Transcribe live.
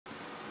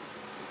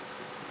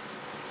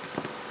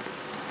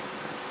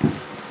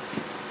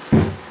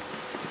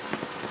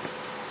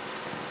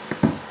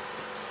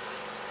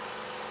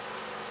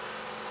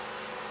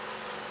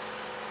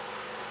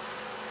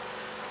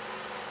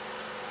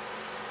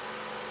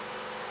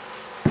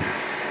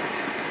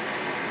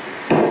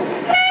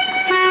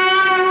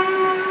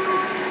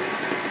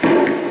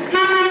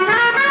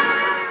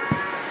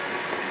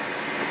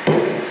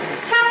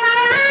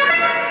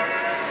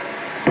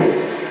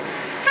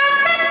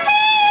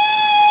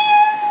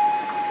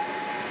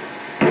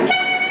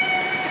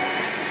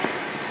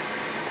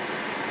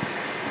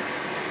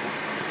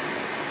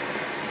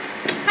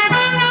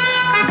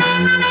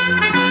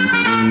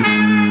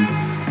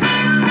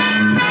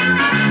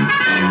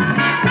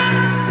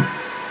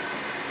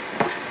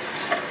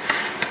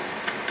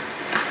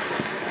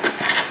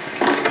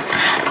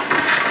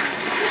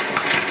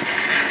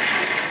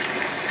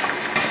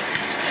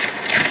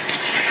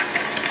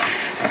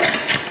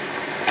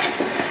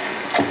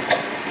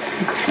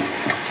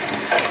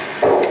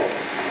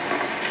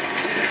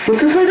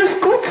Wozu soll das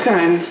gut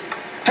sein?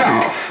 Hör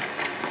auf.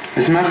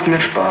 Es macht mir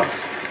Spaß.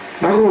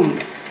 Warum?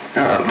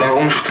 Ja,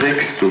 warum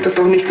strickst du? Das ist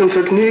doch nicht zum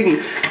Vergnügen.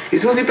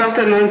 Wieso, sie braucht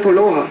einen neuen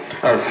Pullover?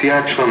 Ah, sie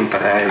hat schon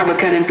 3. Aber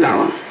keinen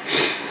blauen.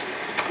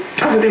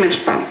 Außerdem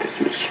entspannt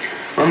es mich.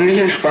 Und mich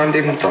entspannt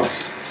eben das.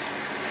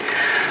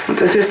 Und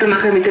was wirst du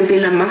nachher mit den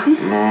Bildern machen?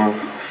 Na,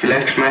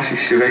 vielleicht schmeiße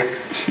ich sie weg.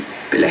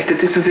 Vielleicht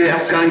hättest du sie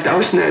erst gar nicht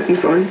ausschneiden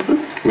sollen. Hm?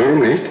 Warum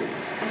nicht?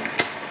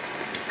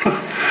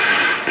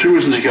 Sie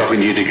müssen sich auch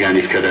in jede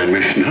Kleinigkeit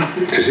einmischen. Ne?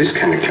 Das ist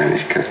keine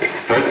Kleinigkeit.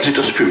 Halten Sie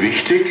das für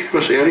wichtig,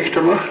 was Erich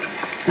da macht?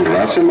 Und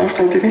was er macht,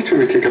 halte ich nicht für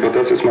wichtig, aber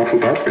dass er es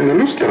machen darf, wenn er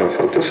Lust darauf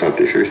hat, das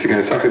halte ich für wichtig.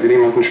 Eine Sache, die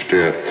niemanden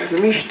stört. Also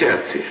mich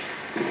stört sie.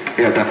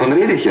 Ja, davon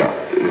rede ich ja.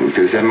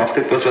 Er macht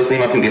etwas, was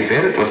niemanden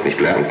gefährdet, was nicht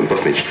lernt und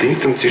was nicht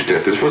stinkt und sie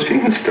stört es. Was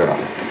finden Sie daran?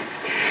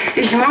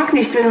 Ich mag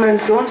nicht, wenn mein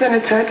Sohn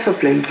seine Zeit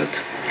verplempert.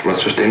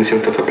 Was verstehen Sie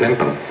unter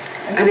verplempern?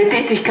 Eine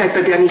Tätigkeit,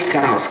 bei der nichts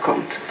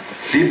herauskommt.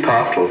 Die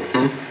Pasel.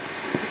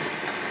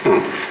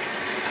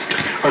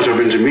 Also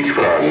wenn Sie mich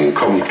fragen,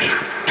 kommt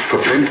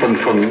Verplempern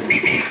von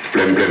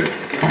Blemblem.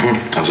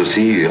 Also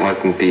Sie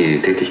halten die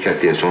Tätigkeit,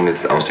 die Ihr Sohn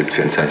jetzt ausübt,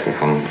 für ein Zeichen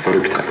von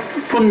Verrücktheit?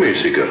 Von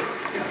mäßiger.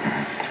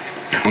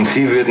 Und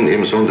Sie würden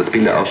Ihrem Sohn das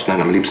Bilder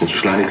ausschneiden am liebsten so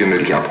schleinig wie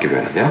möglich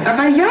abgewöhnen, ja?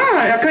 Aber ja,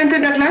 er könnte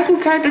in der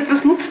gleichen Zeit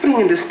etwas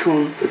Nutzbringendes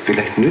tun.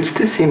 Vielleicht nützt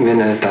es ihm, wenn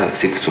er da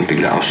sitzt und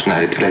Bilder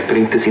ausschneidet. Vielleicht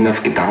bringt es ihn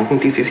auf Gedanken,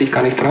 die Sie sich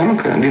gar nicht träumen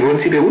können. Wie wollen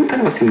Sie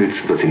beurteilen, was ihm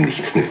nützt und was ihm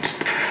nichts nützt?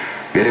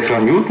 Wäre Frau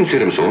Newton zu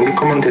ihrem Sohn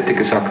gekommen und hätte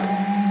gesagt,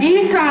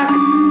 Isaac,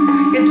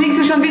 jetzt liegst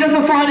du schon wieder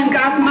so faul im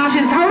Garten, marsch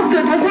ins Haus, tu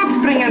etwas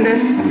Nutzbringendes.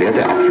 dann wäre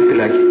der Apfel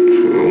vielleicht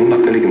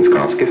unauffällig ins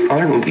Gras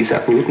gefallen und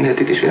Isaac Newton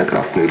hätte die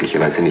Schwerkraft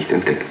möglicherweise nicht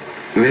entdeckt.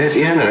 Wäre es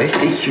Ihnen recht,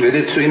 ich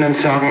würde zu Ihnen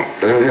sagen,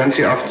 hören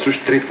Sie auf zu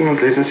stricken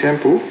und lesen Sie ein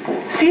Buch?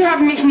 Sie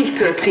haben mich nicht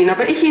zu erziehen,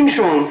 aber ich ihn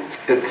schon.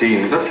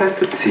 Erziehen. Was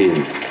heißt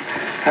erziehen?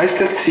 Heißt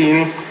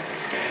erziehen,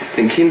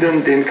 den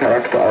Kindern den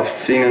Charakter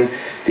aufzwingen,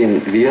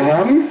 den wir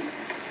haben?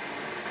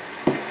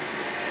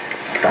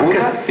 Danke,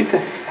 bitte.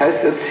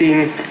 Heißt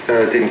erziehen,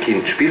 dem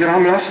Kind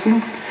Spielraum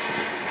lassen,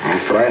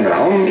 einen freien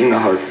Raum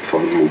innerhalb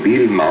von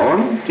mobilen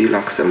Mauern, die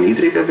langsam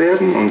niedriger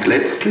werden und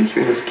letztlich,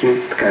 wenn das Kind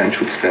keinen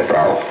Schutz mehr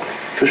braucht,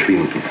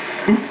 verschwinden.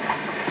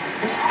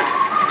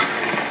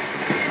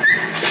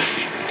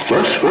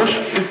 Was?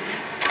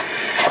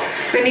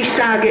 Wenn ich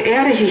sage,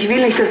 Erich, ich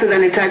will nicht, dass du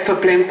deine Zeit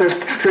verplemperst,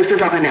 so ist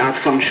das auch eine Art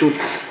von Schutz.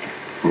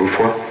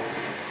 Wovor?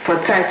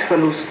 Vor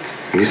Zeitverlust.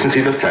 Wissen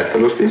Sie, was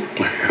Zeitverlust ist?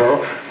 Ja,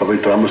 aber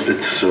ich traue mir es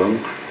nicht zu sagen.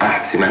 Ah,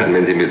 Sie meinen,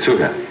 wenn Sie mir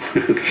zuhören?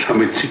 Das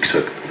haben jetzt Sie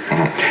gesagt.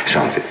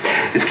 Schauen Sie,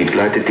 es gibt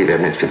Leute, die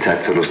werden es für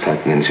Zeitverlust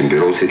halten, wenn sie im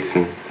Büro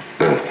sitzen,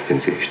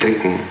 wenn sie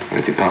stricken,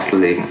 wenn sie Bastel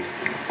legen,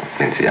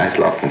 wenn sie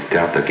Eislaufen, ins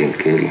Theater gehen,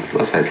 kegeln,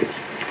 was weiß ich.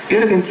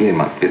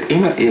 Irgendjemand wird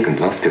immer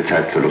irgendwas für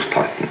Zeitverlust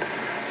halten.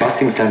 Was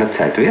ihm seiner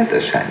Zeit wert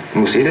erscheint,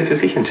 muss jeder für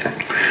sich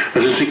entscheiden.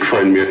 Also Sie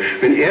gefallen mir.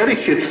 Wenn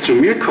Erich jetzt zu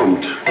mir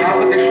kommt...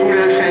 Aber die Schule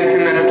erscheint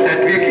in meiner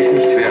Zeit wirklich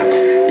nicht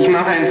wert. Ich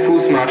mache einen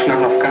Fußmarsch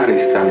nach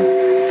Afghanistan.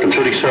 Dann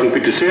soll ich sagen,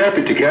 bitte sehr,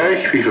 bitte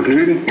gleich, viel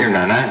Vergnügen. Ja,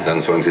 nein,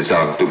 dann sollen Sie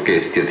sagen, du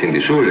gehst jetzt in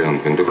die Schule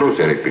und wenn du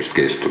großjährig bist,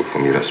 gehst du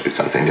von mir aus bis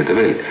ans Ende der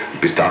Welt.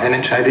 Bis dahin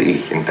entscheide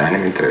ich in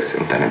deinem Interesse.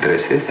 Und dein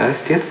Interesse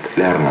heißt jetzt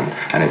lernen,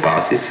 eine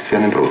Basis für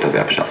einen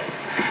Broterwerb schaffen.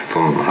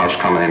 Vom Hasch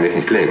kann man nämlich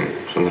nicht leben,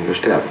 sondern nur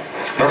sterben.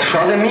 Was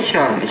schaut er mich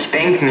an? Ich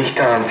denke nicht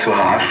daran zu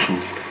haschen.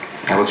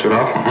 Aber zu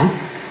rauchen,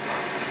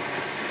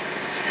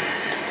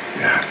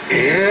 Ja,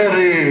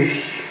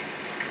 Erich.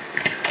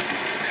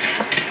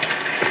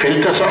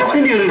 Fällt das auch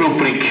in Ihre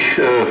Rubrik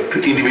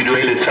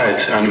individuelle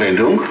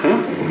Zeitanwendung?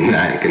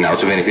 Nein,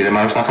 genauso wenig wie der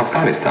Marsch nach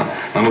Afghanistan.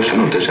 Man muss schon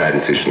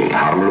unterscheiden zwischen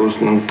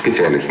harmlosen und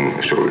gefährlichen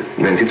Schrullen.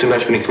 Wenn Sie zum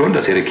Beispiel nicht wollen,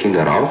 dass Ihre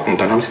Kinder rauchen,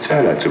 dann haben Sie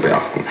zweierlei zu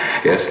beachten.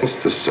 Erstens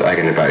das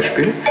eigene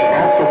Beispiel.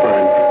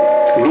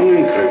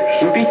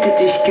 Lungenkrebs. Bitte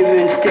dich,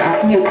 gewöhnst dir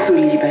auch mir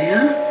zuliebe,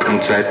 ja?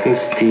 Und zweitens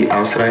die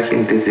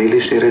ausreichende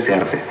seelische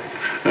Reserve.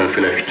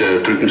 Vielleicht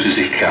drücken Sie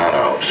sich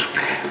klarer aus.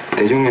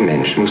 Der junge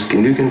Mensch muss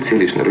genügend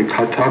seelischen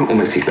Rückhalt haben, um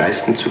es sich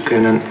leisten zu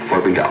können,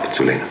 Vorbilder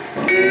abzulehnen.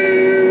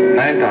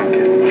 Nein,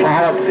 danke.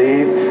 Fahrt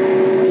Sie.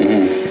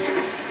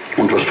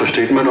 Und was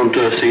versteht man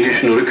unter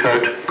seelischen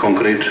Rückhalt,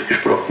 konkret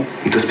gesprochen?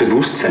 Und das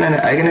Bewusstsein,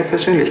 eine eigene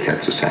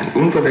Persönlichkeit zu sein,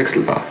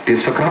 unverwechselbar, die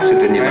es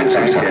verkraftet, wenn jemand zu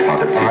ihm sagt,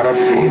 Vater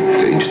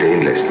und ihn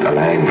stehen lässt,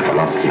 allein,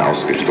 verlassen,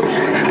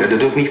 ausgestoßen. Der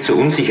dadurch nicht so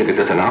unsicher wird,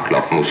 dass er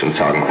nachlaufen muss und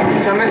sagen,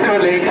 Ich habe mich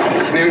überlegt,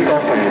 ich will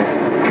doch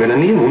nicht. weil er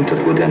nie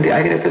ermuntert wurde, an die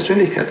eigene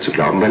Persönlichkeit zu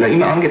glauben, weil er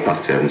immer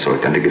angepasst werden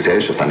sollte, an die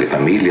Gesellschaft, an die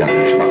Familie, an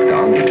den Geschmack der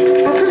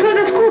anderen. Wozu soll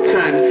das gut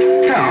sein?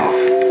 Hör auf.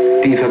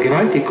 Die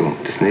Vergewaltigung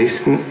des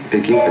Nächsten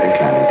beginnt bei den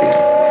kleinen Dingen.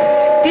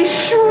 Die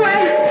Schuhe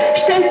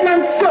stellt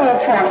man so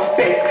vors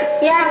Bett.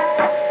 Ja.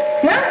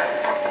 Ja?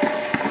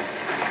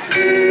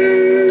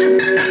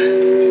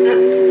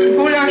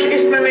 Gulasch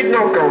isst man mit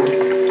Lockung.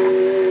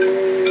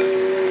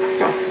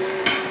 So.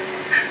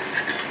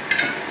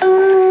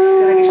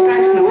 Zu einer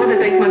gestreiften Hose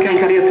denkt man kein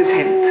kariertes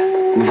Hemd.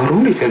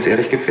 Warum nicht, wenn es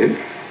Erich gefällt?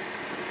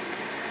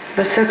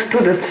 Was sagst du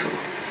dazu?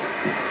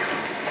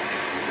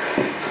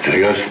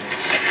 Ja,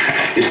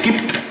 es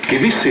gibt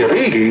gewisse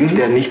Regeln.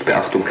 Der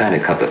Nichtbeachtung keine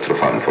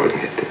katastrophalen Folgen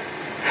hätte.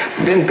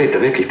 Wenn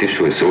Peter wirklich die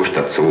Schuhe so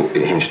statt so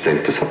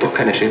hinstellt, das hat doch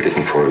keine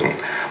schädlichen Folgen.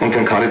 Und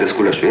wenn Karl das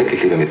Gulasch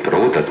wirklich lieber mit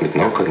Brot als mit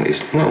Nockerln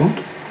isst, na und?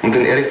 Und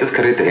wenn Erich das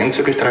karierte Hemd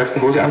zur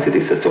gestreiften Hose anzieht,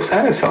 ist das doch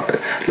seine Sache.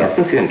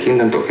 Lassen Sie Ihren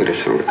Kindern doch ihre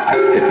Schrullen.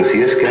 Hätten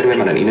Sie es gern, wenn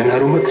man an Ihnen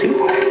herumzieht?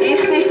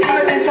 Iss nicht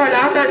immer den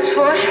Salat als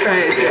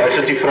Vorspeise.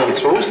 Also die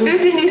Franzosen? Wir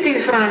sind nicht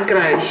in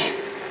Frankreich.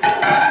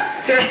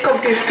 Zuerst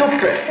kommt die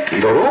Suppe.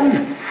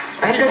 Warum?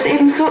 Weil das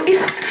eben so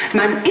ist.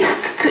 Man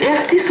isst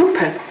zuerst die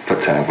Suppe.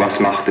 Verzeihung, was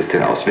macht es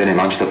denn aus, wenn eine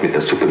Mann statt mit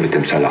der Suppe mit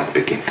dem Salat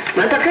beginnt?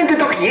 Na, da könnte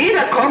doch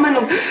jeder kommen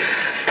und...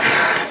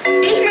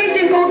 Ich möchte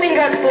den Pudding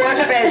als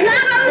Vorspeise. Ja,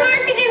 warum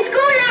möchte ich ins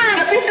Gulasch?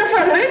 Da bist du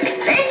verrückt.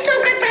 Ist so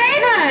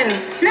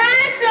getrennt.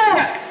 Nein,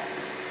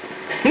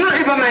 so. Nur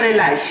über meine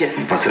Leiche.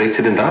 Was regt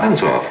Sie denn daran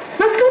so auf?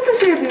 Man tut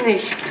es eben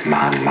nicht.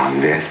 Mann,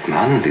 wer ist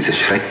Mann? Dieses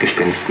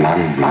Schreckgespenst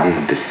Mann,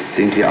 das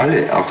sind wir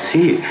alle, auch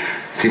Sie.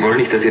 Sie wollen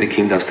nicht, dass Ihre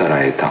Kinder aus der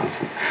Reihe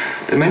tanzen.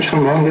 Der Mensch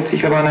von morgen wird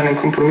sich aber an einen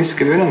Kompromiss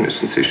gewöhnen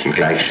müssen zwischen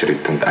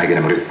Gleichschritt und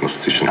eigenem Rhythmus,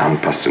 zwischen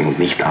Anpassung und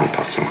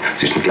Nichtanpassung,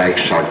 zwischen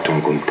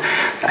Gleichschaltung und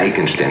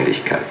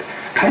Eigenständigkeit.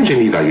 Kein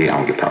Genie war je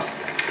angepasst.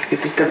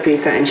 Jetzt ist der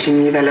Peter ein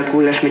Genie, weil er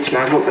Gulasch mit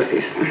Schlagobers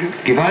isst.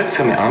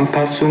 Gewaltsame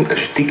Anpassung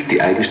erstickt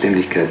die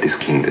Eigenständigkeit des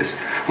Kindes.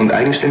 Und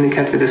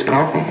Eigenständigkeit wird es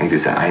brauchen in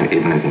dieser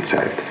einebnenden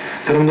Zeit.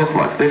 Darum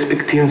nochmals,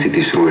 respektieren Sie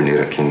die Schrullen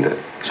Ihrer Kinder,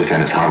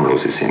 sofern es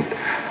harmlose sind.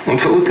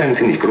 Und verurteilen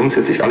Sie nicht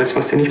grundsätzlich alles,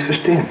 was Sie nicht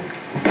verstehen.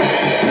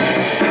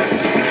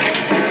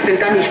 Ist denn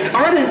da nichts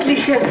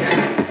Ordentliches?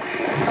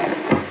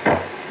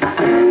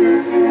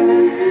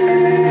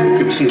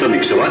 Gibt's denn da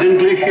nichts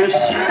Ordentliches?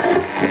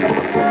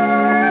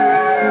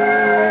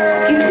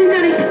 Gibt's denn da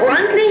nichts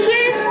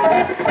Ordentliches?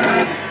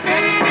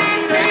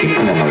 Es gibt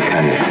nun einmal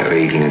keine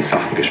Regeln in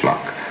Sachen Geschmack.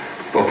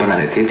 Ob man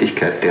eine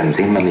Tätigkeit, deren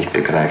Sinn man nicht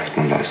begreift,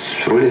 nun als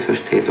Schule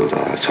versteht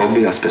oder als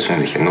Hobby, als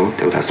persönliche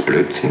Note oder als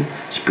Blödsinn,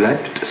 es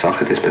bleibt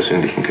Sache des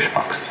persönlichen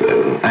Geschmacks.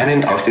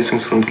 Einen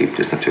Ausschließungsgrund gibt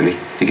es natürlich,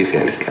 die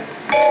Gefährlichkeit.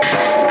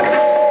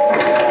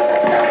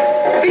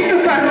 Bist du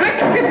verrückt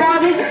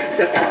geworden?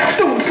 Das ist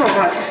dumm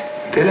sowas.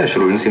 Derlei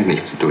Schrullen sind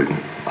nicht zu dulden.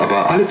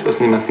 Aber alles, was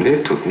niemandem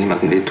wehtut,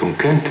 niemandem wehtun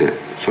könnte,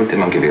 sollte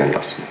man gewähren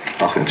lassen,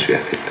 auch wenn es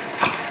schwerfällt.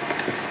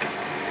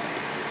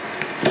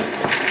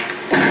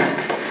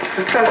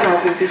 Pass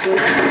auf, ein bisschen.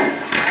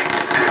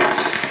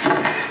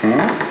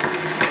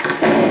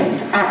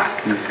 Ah.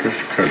 Das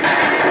könnte.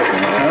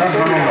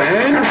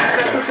 Moment.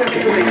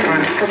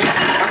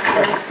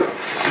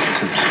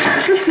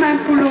 Das ist mein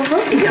Pullover?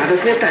 Ja,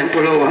 das wird dein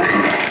Pullover.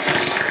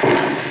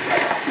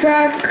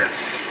 Sag,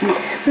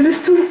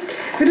 würdest du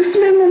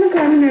mir Mama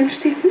Carniel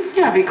sticken?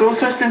 Ja, wie groß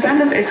soll es denn sein,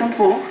 das S und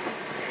wo?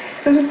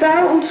 Also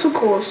da und so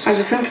groß.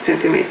 Also 5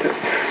 cm.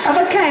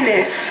 Aber kein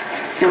F.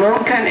 Ja,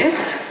 warum kein S?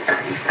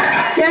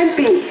 Ja, ein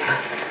B.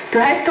 Du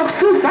heißt doch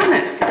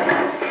Susanne.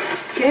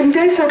 Ja, eben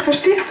deshalb,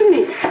 verstehst du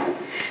nicht?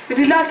 Wenn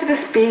die Leute das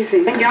B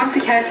sehen, dann glauben sie,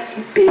 ich heiße es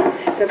mit B.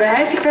 Dabei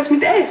heiße ich das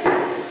mit S.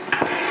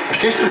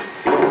 Verstehst du?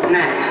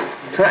 Nein,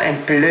 so ein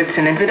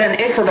Blödsinn. Entweder ein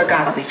S oder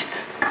gar nichts.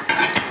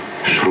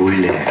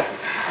 Schrulle.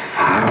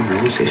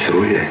 Harmlose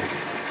Schrulle.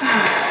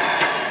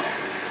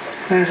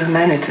 Also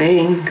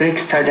meinetwegen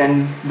kriegst halt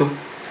ein B.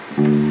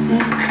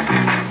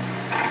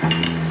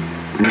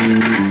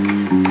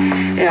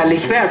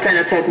 Ehrlich, wer hat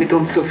seinerzeit mit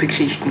uns so viel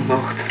Geschichten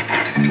gemacht?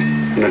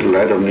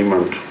 Leider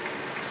niemand.